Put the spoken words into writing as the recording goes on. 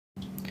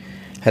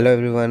Hello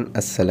everyone,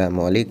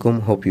 Assalamu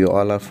alaikum. Hope you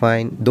all are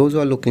fine. Those who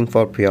are looking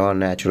for pure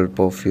natural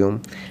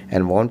perfume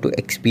and want to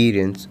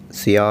experience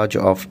sillage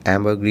of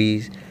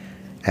ambergris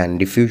and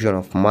diffusion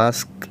of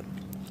musk,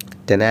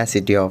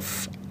 tenacity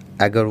of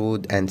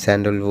agarwood and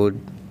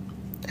sandalwood,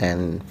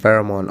 and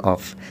pheromone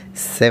of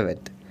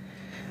civet,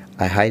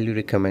 I highly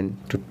recommend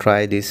to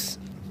try this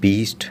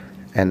beast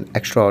and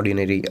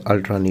extraordinary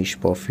ultra niche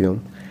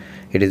perfume.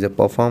 It is a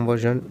perfume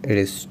version. It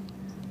is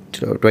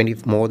 20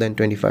 more than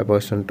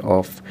 25%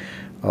 of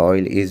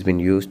oil is been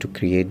used to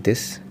create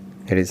this.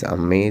 It is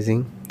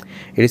amazing.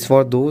 It is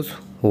for those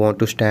who want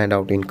to stand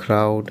out in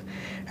crowd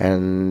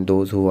and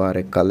those who are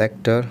a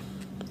collector.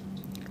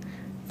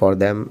 For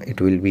them it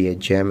will be a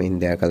gem in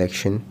their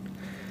collection.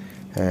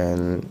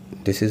 And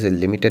this is a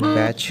limited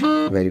batch,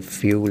 very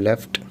few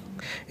left.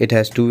 It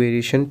has two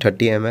variation,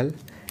 30 ml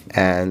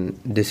and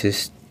this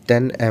is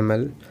 10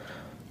 ml,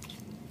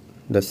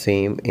 the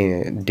same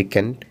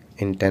decant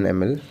in 10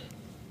 ml.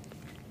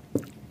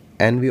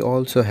 And we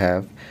also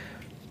have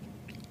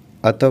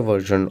other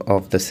version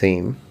of the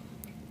same.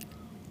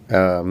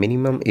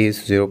 Minimum is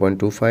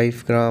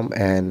 0.25 gram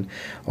and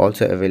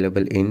also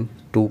available in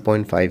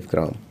 2.5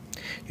 gram.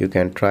 You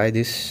can try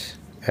this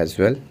as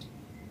well.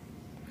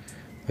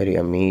 Very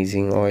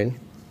amazing oil.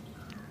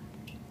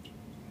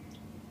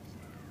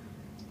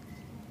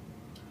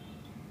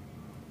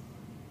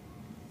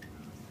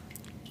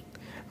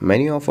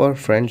 Many of our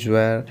friends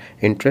were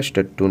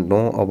interested to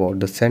know about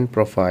the scent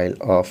profile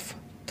of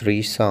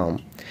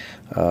Trisaam.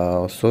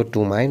 So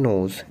to my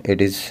nose,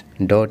 it is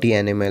dirty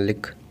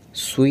animalic,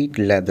 sweet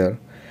leather,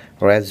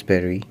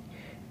 raspberry,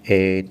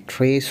 a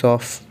trace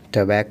of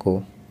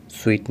tobacco,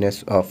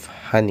 sweetness of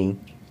honey,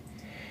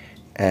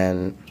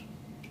 and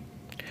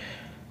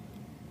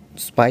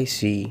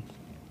spicy.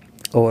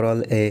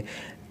 Overall, a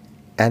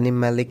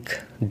animalic,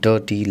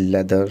 dirty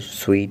leather,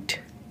 sweet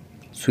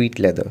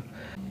leather.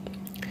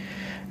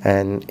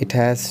 And it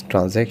has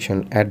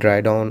transaction. At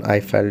dry down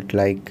I felt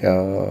like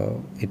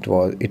it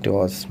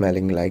was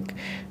smelling like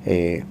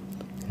a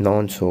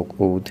non-soak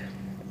oud,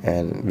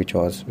 and which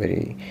was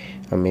very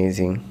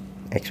amazing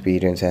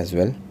experience as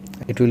well.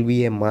 It will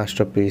be a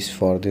masterpiece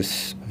for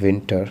this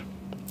winter,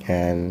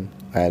 and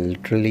I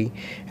literally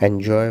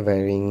enjoy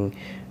wearing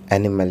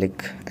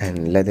animalic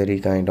and leathery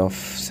kind of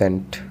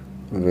scent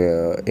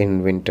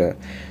in winter.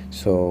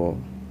 So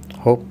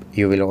hope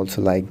you will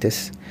also like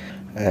this.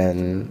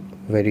 And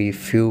very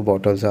few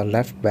bottles are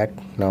left back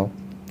now.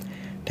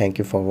 Thank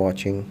you for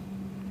watching.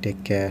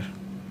 Take care.